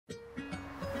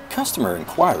Customer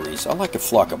inquiries are like a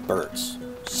flock of birds.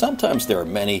 Sometimes there are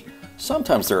many,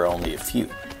 sometimes there are only a few,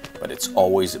 but it's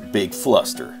always a big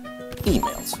fluster.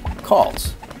 Emails,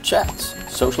 calls, chats,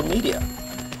 social media.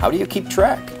 How do you keep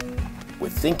track?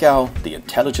 With ThinkOwl, the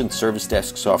intelligent service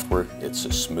desk software, it's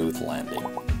a smooth landing.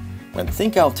 When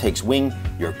ThinkOwl takes wing,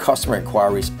 your customer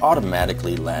inquiries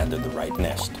automatically land in the right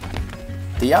nest.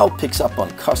 The owl picks up on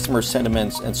customer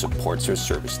sentiments and supports your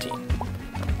service team.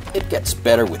 It gets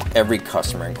better with every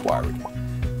customer inquiry.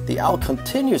 The owl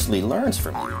continuously learns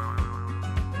from you.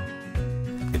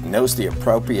 It knows the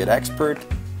appropriate expert,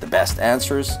 the best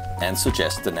answers, and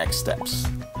suggests the next steps.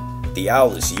 The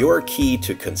owl is your key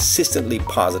to consistently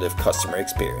positive customer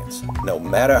experience, no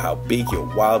matter how big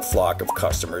your wild flock of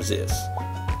customers is.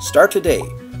 Start today.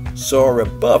 Soar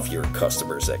above your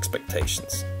customers'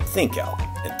 expectations. ThinkOwl,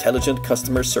 intelligent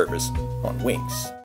customer service on wings.